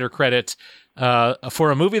screenwriter credit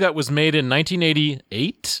for a movie that was made in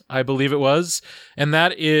 1988, I believe it was, and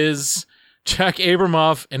that is Jack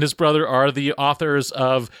Abramoff and his brother are the authors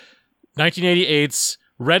of 1988's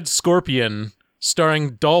Red Scorpion,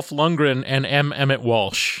 starring Dolph Lundgren and M. Emmett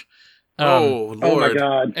Walsh. Oh Lord! Oh my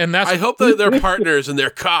God! And I hope that they're partners and they're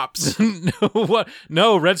cops.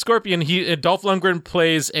 No, Red Scorpion. Dolph Lundgren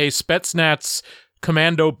plays a Spetsnaz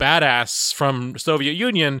commando badass from Soviet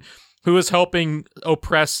Union who is helping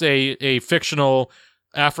oppress a fictional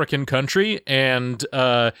African country, and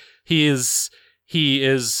he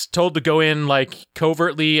is told to go in like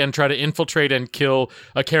covertly and try to infiltrate and kill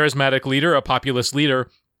a charismatic leader, a populist leader.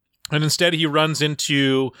 And instead he runs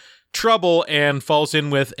into trouble and falls in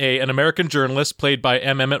with an American journalist played by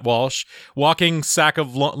M. Emmett Walsh, walking sack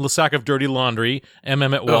of dirty laundry, M.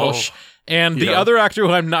 Emmett Walsh. And the other actor,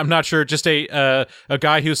 who I'm not sure, just a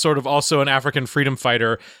guy who's sort of also an African freedom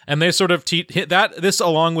fighter, and they sort of this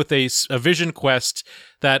along with a vision quest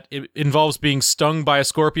that involves being stung by a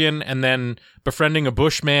scorpion and then befriending a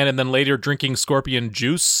bushman and then later drinking scorpion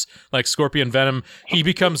juice, like scorpion venom. He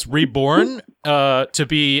becomes reborn to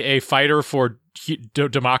be a fighter for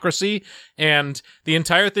democracy, and the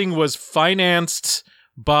entire thing was financed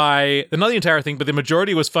by, not the entire thing, but the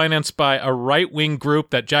majority was financed by a right-wing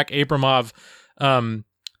group that Jack Abramoff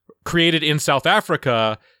created in South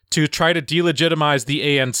Africa to try to delegitimize the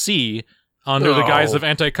ANC under the guise of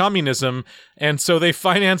anti-communism. And so they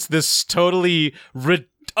financed this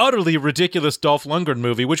utterly ridiculous Dolph Lundgren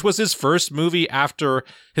movie, which was his first movie after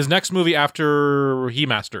his next movie after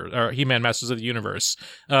He-Man Masters of the Universe.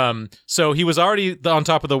 So he was already on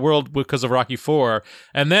top of the world because of Rocky IV,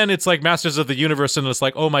 and then it's like Masters of the Universe, and it's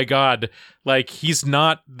like, oh my God, like he's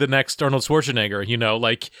not the next Arnold Schwarzenegger,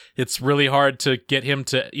 like it's really hard to get him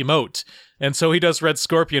to emote. And so he does Red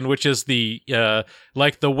Scorpion, which is the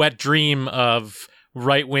like the wet dream of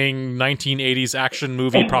right-wing 1980s action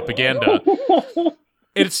movie propaganda.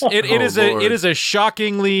 It is a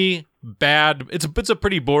shockingly bad. It's a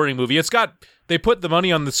pretty boring movie. They put the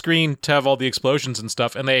money on the screen to have all the explosions and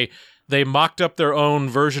stuff, and they mocked up their own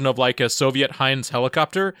version of like a Soviet Heinz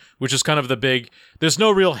helicopter, which is kind of the big. There's no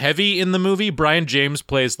real heavy in the movie. Brian James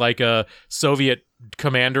plays like a Soviet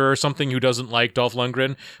commander or something who doesn't like Dolph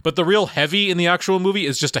Lundgren, but the real heavy in the actual movie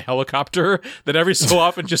is just a helicopter that every so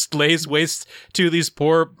often just lays waste to these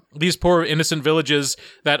poor innocent villages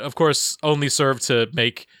that of course only serve to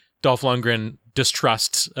make Dolph Lundgren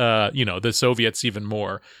distrusts, the Soviets even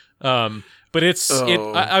more. But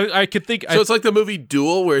I could think. So it's like the movie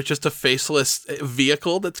Duel, where it's just a faceless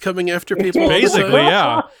vehicle that's coming after people. Basically,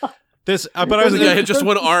 yeah. But I was the guy had just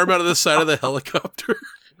one arm out of the side of the helicopter.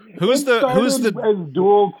 Who's the as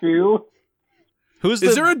Duel 2?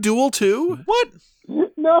 Is there a Duel 2? What?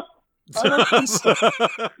 No.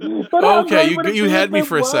 Okay, you had me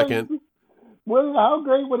for a second. Well, how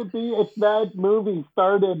great would it be if that movie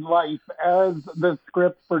started life as the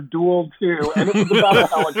script for Duel 2, and it was about a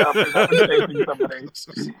helicopter that was chasing somebody?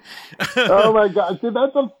 Oh my god! See,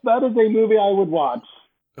 that is a movie I would watch.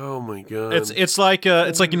 Oh my god! It's like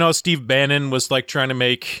Steve Bannon was like trying to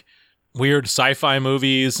make weird sci-fi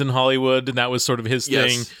movies in Hollywood, and that was sort of his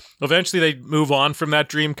thing. Eventually, they move on from that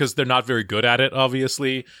dream because they're not very good at it,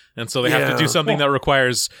 obviously, and so they have to do something that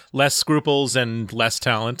requires less scruples and less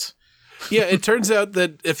talent. Yeah, it turns out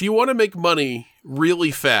that if you want to make money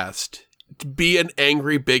really fast, be an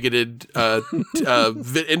angry, bigoted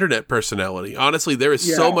internet personality. Honestly, there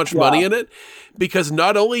is so much money in it, because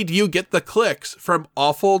not only do you get the clicks from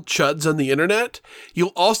awful chuds on the internet,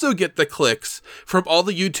 you'll also get the clicks from all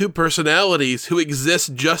the YouTube personalities who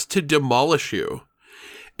exist just to demolish you.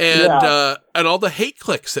 And all the hate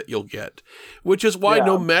clicks that you'll get, which is why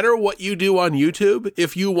no matter what you do on YouTube,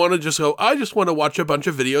 if you want to just go, I just want to watch a bunch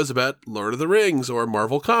of videos about Lord of the Rings or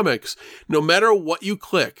Marvel Comics, no matter what you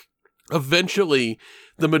click, eventually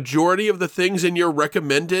the majority of the things in your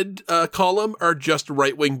recommended column are just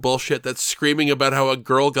right-wing bullshit that's screaming about how a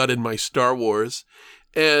girl got in my Star Wars.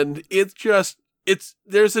 And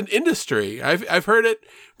there's an industry. I've heard it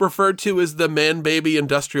referred to as the man-baby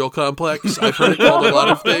industrial complex. I've heard it called a lot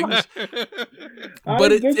of things.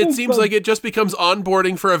 But it seems like it just becomes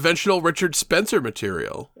onboarding for eventual Richard Spencer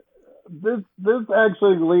material. This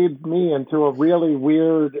actually leads me into a really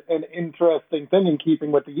weird and interesting thing in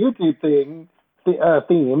keeping with the YouTube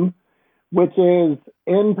theme, which is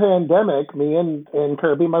in pandemic, me and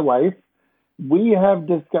Kirby, my wife, we have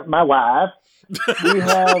discussed, my wife, we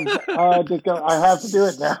have I have to do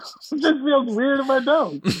it now. It just feels weird if I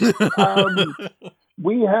don't.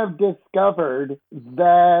 We have discovered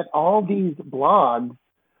that all these blogs,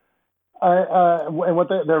 and what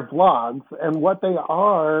they're vlogs, and what they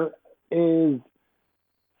are is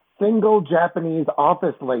single Japanese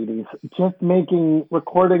office ladies just making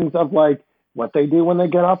recordings of like what they do when they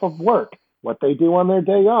get off of work, what they do on their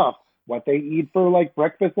day off, what they eat for like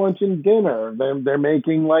breakfast, lunch, and dinner. They're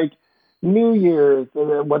making like New Year's,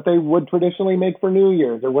 what they would traditionally make for New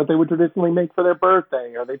Year's, or what they would traditionally make for their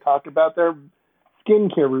birthday, or they talk about their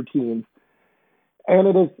skincare routines. And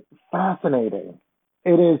it is fascinating.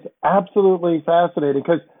 It is absolutely fascinating,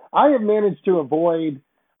 because I have managed to avoid,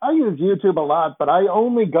 I use YouTube a lot, but I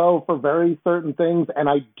only go for very certain things, and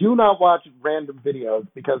I do not watch random videos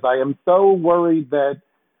because I am so worried that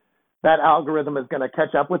that algorithm is going to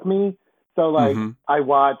catch up with me. So, like, I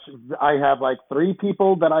have, like, 3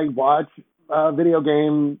 people that I watch video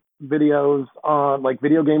game videos on, like,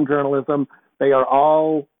 video game journalism. They are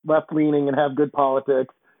all left-leaning and have good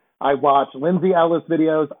politics. I watch Lindsay Ellis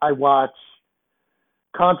videos. I watch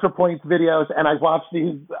ContraPoints videos. And I watch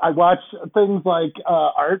things like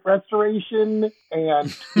art restoration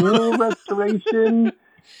and tool restoration.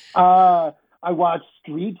 I watch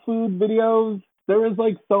street food videos. There is,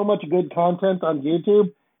 like, so much good content on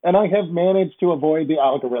YouTube. And I have managed to avoid the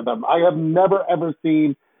algorithm. I have never, ever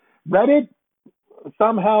seen Reddit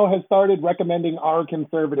somehow has started recommending R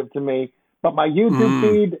Conservative to me, but my YouTube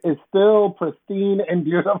feed is still pristine and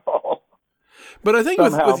beautiful. But I think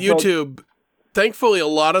with YouTube, thankfully, a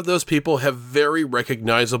lot of those people have very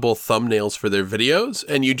recognizable thumbnails for their videos,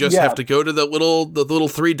 and you just have to go to the little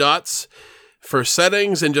 3 dots for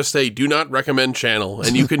settings and just say, do not recommend channel.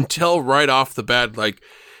 And you can tell right off the bat, like,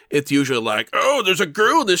 it's usually like, oh, there's a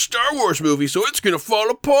girl in this Star Wars movie, so it's going to fall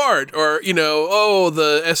apart. Or, oh,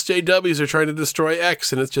 the SJWs are trying to destroy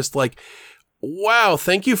X. And it's just like, wow,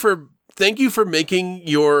 thank you for making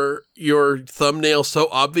your thumbnail so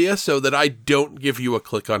obvious so that I don't give you a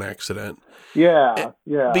click on accident. Yeah.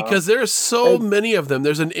 Because there's so many of them.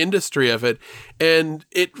 There's an industry of it. And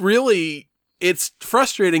it's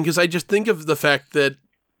frustrating because I just think of the fact that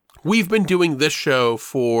we've been doing this show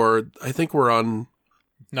for, I think we're on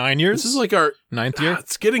 9 years? This is like our 9th year?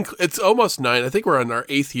 It's almost 9. I think we're on our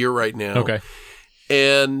 8th year right now. Okay.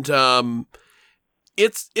 And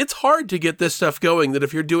it's hard to get this stuff going, that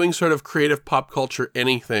if you're doing sort of creative pop culture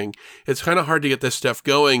anything, it's kind of hard to get this stuff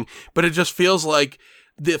going, but it just feels like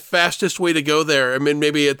the fastest way to go there. I mean,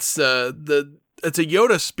 maybe it's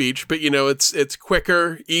Yoda speech, but it's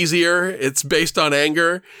quicker, easier. It's based on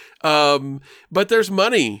anger. But there's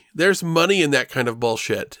money. There's money in that kind of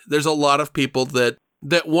bullshit. There's a lot of people that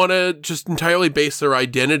want to just entirely base their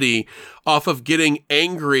identity off of getting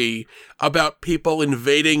angry about people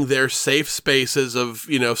invading their safe spaces of,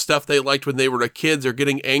 stuff they liked when they were kids, or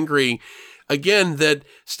getting angry again that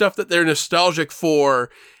stuff that they're nostalgic for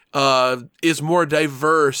is more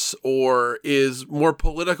diverse or is more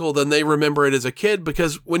political than they remember it as a kid,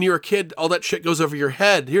 because when you're a kid, all that shit goes over your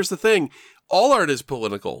head. Here's the thing. All art is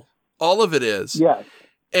political. All of it is. Yes.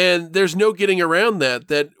 And there's no getting around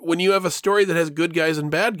that when you have a story that has good guys and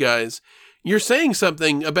bad guys, you're saying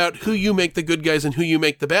something about who you make the good guys and who you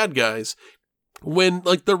make the bad guys. When,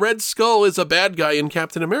 like, the Red Skull is a bad guy in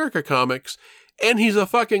Captain America comics, and he's a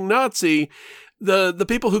fucking Nazi, the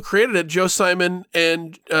people who created it, Joe Simon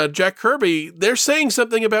and Jack Kirby, they're saying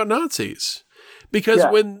something about Nazis. Because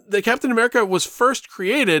when the Captain America was first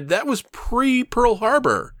created, that was pre-Pearl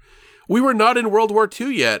Harbor. We were not in World War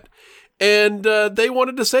II yet. And they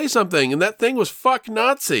wanted to say something, and that thing was "fuck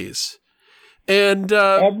Nazis," and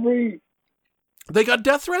they got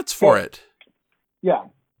death threats for it. Yeah.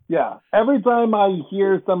 Every time I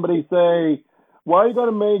hear somebody say, "Why you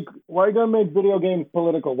gotta make video games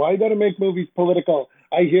political? Why you gotta make movies political?"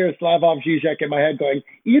 I hear Slavoj Žižek in my head going,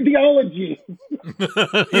 "Ideology."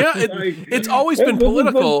 Yeah, it's always been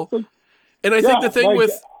political, and I think the thing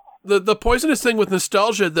with the poisonous thing with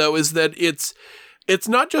nostalgia, though, is that it's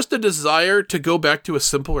not just a desire to go back to a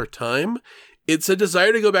simpler time. It's a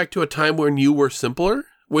desire to go back to a time when you were simpler.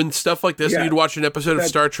 When stuff like this, you'd watch an episode of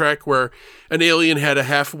Star Trek where an alien had a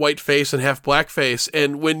half white face and half black face.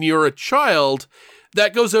 And when you're a child,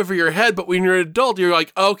 that goes over your head. But when you're an adult, you're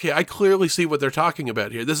like, okay, I clearly see what they're talking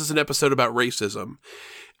about here. This is an episode about racism.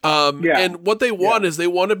 And what they want is they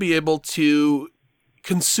want to be able to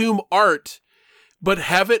consume art, but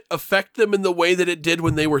have it affect them in the way that it did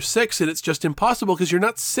when they were 6, and it's just impossible because you're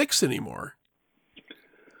not 6 anymore.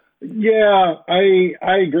 Yeah,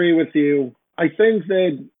 I agree with you. I think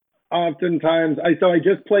that oftentimes, I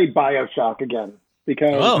just played BioShock again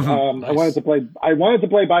because nice. I wanted to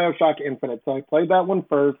play BioShock Infinite, so I played that one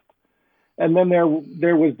first, and then there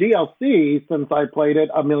was DLC since I played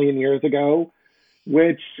it a million years ago,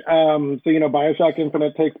 which BioShock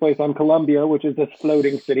Infinite takes place on Columbia, which is this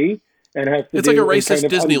floating city. It's like a racist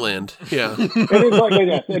Disneyland. Yeah. It is like,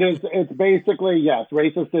 yes, it is. It's basically,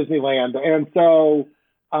 racist Disneyland. And so,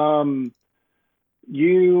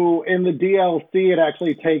 in the DLC, it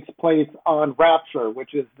actually takes place on Rapture,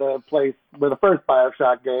 which is the place where the first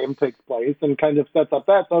BioShock game takes place, and kind of sets up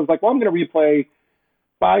that. So I was like, well, I'm going to replay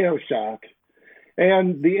BioShock.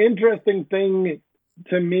 And the interesting thing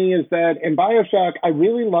to me is that in BioShock, I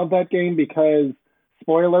really love that game because,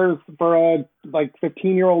 spoilers for a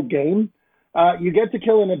 15-year-old game, you get to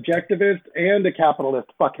kill an objectivist and a capitalist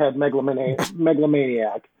fuckhead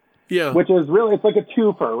megalomaniac. Yeah. Which is really, it's like a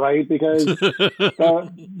twofer, right? Because the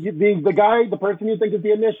person you think is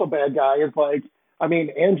the initial bad guy is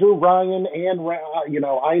Andrew Ryan and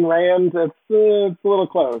Ayn Rand. It's a little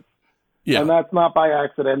close. Yeah. And that's not by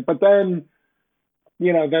accident. But then,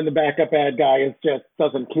 then the backup bad guy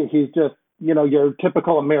he's just your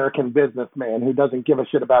typical American businessman who doesn't give a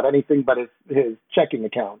shit about anything but his checking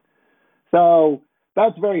account. So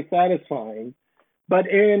that's very satisfying. But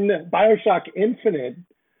in BioShock Infinite,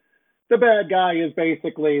 the bad guy is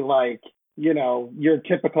basically your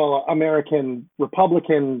typical American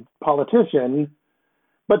Republican politician.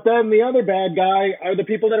 But then the other bad guy are the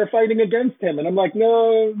people that are fighting against him. And I'm like,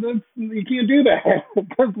 no, you can't do that.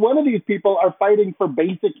 Because one of these people are fighting for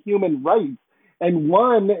basic human rights. And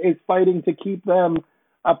one is fighting to keep them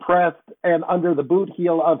oppressed and under the boot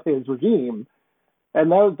heel of his regime.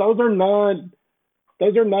 And those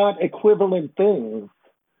are not equivalent things.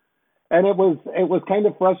 And it was kind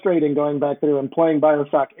of frustrating going back through and playing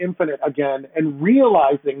BioShock Infinite again and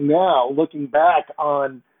realizing now, looking back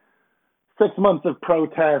on 6 months of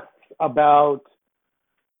protests about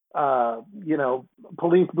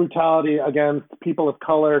police brutality against people of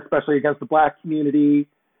color, especially against the Black community,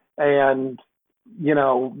 and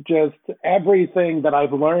just everything that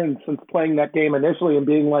I've learned since playing that game initially and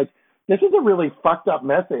being like, this is a really fucked up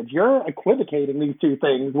message. You're equivocating these two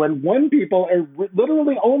things when one people are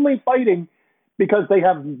literally only fighting because they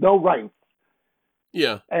have no rights.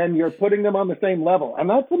 Yeah. And you're putting them on the same level. And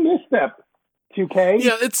that's a misstep, 2K.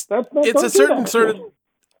 Yeah, it's a certain sort of,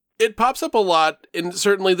 it pops up a lot. And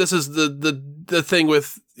certainly this is the thing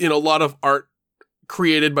with, a lot of art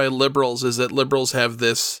created by liberals is that liberals have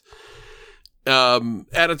this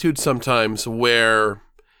attitude sometimes where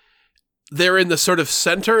they're in the sort of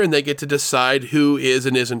center and they get to decide who is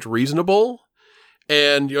and isn't reasonable.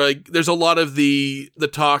 And you're like, there's a lot of the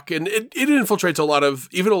talk, and it infiltrates a lot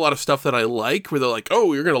of stuff that I like, where they're like,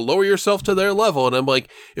 oh, you're going to lower yourself to their level. And I'm like,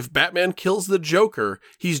 if Batman kills the Joker,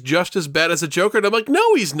 he's just as bad as a Joker. And I'm like,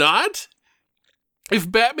 no, he's not. If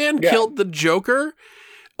Batman killed the Joker,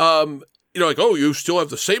 you're like, oh, you still have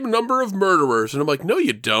the same number of murderers. And I'm like, no,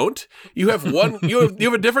 you don't. You have you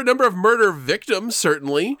have a different number of murder victims,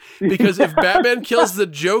 certainly, because if Batman kills the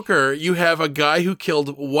Joker, you have a guy who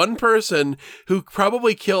killed one person who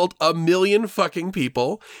probably killed 1 million fucking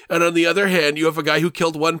people. And on the other hand, you have a guy who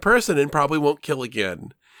killed one person and probably won't kill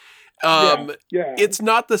again. It's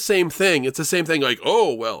not the same thing. It's the same thing like,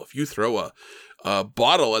 oh, well, if you throw a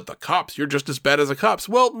bottle at the cops, you're just as bad as the cops.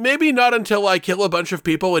 Well, maybe not until I kill a bunch of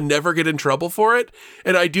people and never get in trouble for it,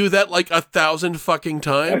 and I do that like 1,000 fucking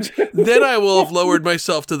times. Then I will have lowered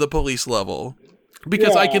myself to the police level,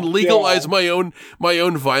 because I can legalize my own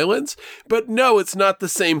violence. But no, it's not the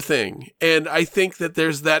same thing. And I think that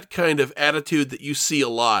there's that kind of attitude that you see a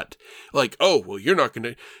lot, like, oh, well, you're not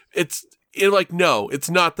going to. Like, no, it's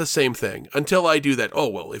not the same thing until I do that. Oh,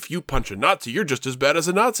 well, if you punch a Nazi, you're just as bad as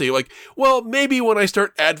a Nazi. Like, well, maybe when I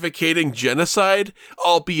start advocating genocide,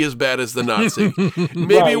 I'll be as bad as the Nazi.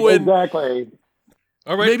 Exactly.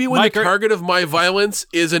 All right, maybe when the target of my violence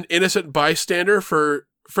is an innocent bystander for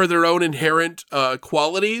their own inherent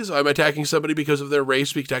qualities. I'm attacking somebody because of their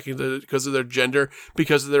race, because of their gender,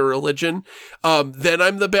 because of their religion. Then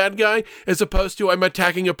I'm the bad guy, as opposed to I'm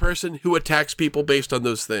attacking a person who attacks people based on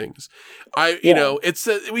those things. It's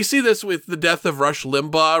we see this with the death of Rush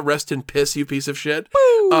Limbaugh. Rest in piss, you piece of shit.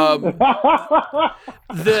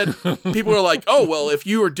 Then people are like, oh, well, if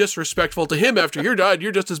you were disrespectful to him after you died,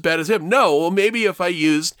 you're just as bad as him. No, well, maybe if I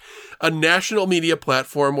used a national media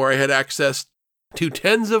platform where I had access to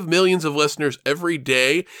tens of millions of listeners every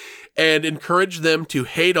day and encourage them to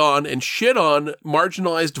hate on and shit on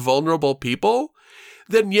marginalized, vulnerable people,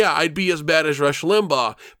 then yeah, I'd be as bad as Rush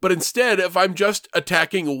Limbaugh. But instead, if I'm just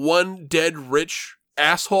attacking one dead rich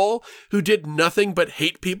asshole who did nothing but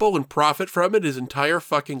hate people and profit from it his entire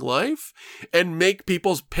fucking life and make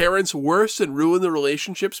people's parents worse and ruin the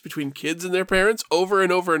relationships between kids and their parents over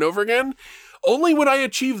and over and over again, only when I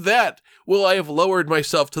achieve that will I have lowered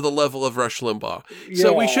myself to the level of Rush Limbaugh.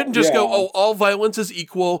 So we shouldn't just go, oh, all violence is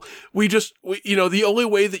equal. The only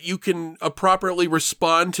way that you can properly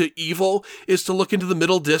respond to evil is to look into the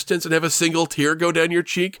middle distance and have a single tear go down your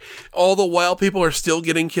cheek, all the while people are still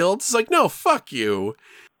getting killed. It's like, no, fuck you.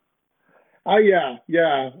 I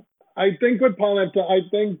think Paul F.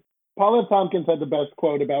 Tompkins had the best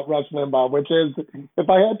quote about Rush Limbaugh, which is,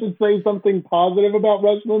 if I had to say something positive about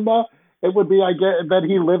Rush Limbaugh, it would be, I get that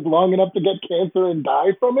he lived long enough to get cancer and die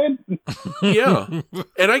from it. Yeah.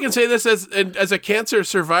 And I can say this as a cancer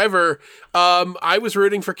survivor, I was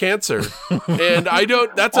rooting for cancer. And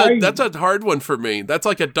that's a hard one for me. That's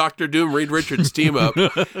like a Dr. Doom, Reed Richards team up,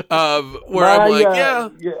 where I'm like,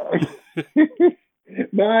 I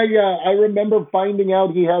remember finding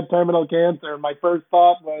out he had terminal cancer. My first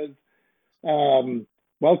thought was,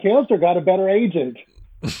 well, cancer got a better agent.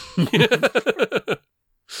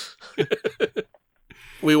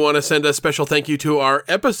 We want to send a special thank you to our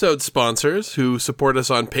episode sponsors who support us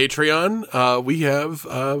on Patreon. We have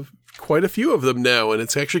quite a few of them now, and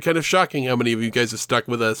it's actually kind of shocking how many of you guys have stuck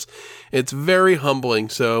with us. It's very humbling.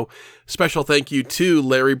 So special thank you to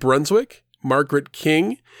Larry Brunswick, Margaret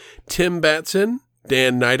King, Tim Batson,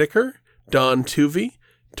 Dan Nidecker, Don Tuvey,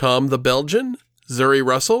 Tom the Belgian, Zuri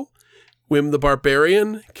Russell, Wim the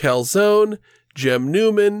Barbarian, Calzone, Jem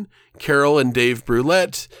Newman, Carol and Dave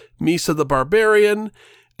Brulette, Misa the Barbarian,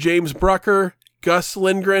 James Brucker, Gus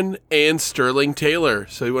Lindgren, and Sterling Taylor.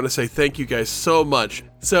 So we want to say thank you guys so much.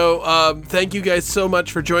 So thank you guys so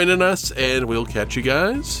much for joining us, and we'll catch you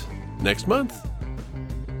guys next month.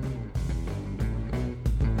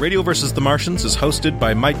 Radio vs. the Martians is hosted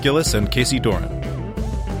by Mike Gillis and Casey Doran.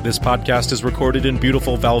 This podcast is recorded in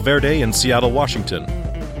beautiful Valverde in Seattle, Washington.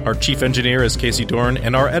 Our chief engineer is Casey Doran,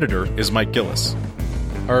 and our editor is Mike Gillis.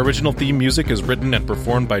 Our original theme music is written and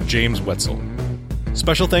performed by James Wetzel.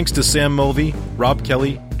 Special thanks to Sam Mulvey, Rob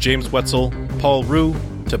Kelly, James Wetzel, Paul Rue,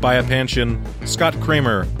 Tobiah Panshin, Scott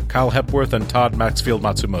Kramer, Kyle Hepworth, and Todd Maxfield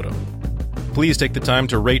Matsumoto. Please take the time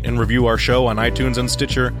to rate and review our show on iTunes and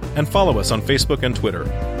Stitcher, and follow us on Facebook and Twitter.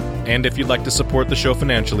 And if you'd like to support the show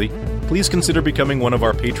financially, please consider becoming one of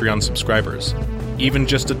our Patreon subscribers. Even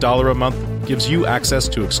just $1 a month gives you access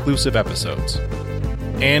to exclusive episodes.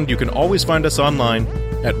 And you can always find us online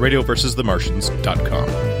at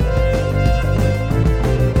radioversusthemartians.com.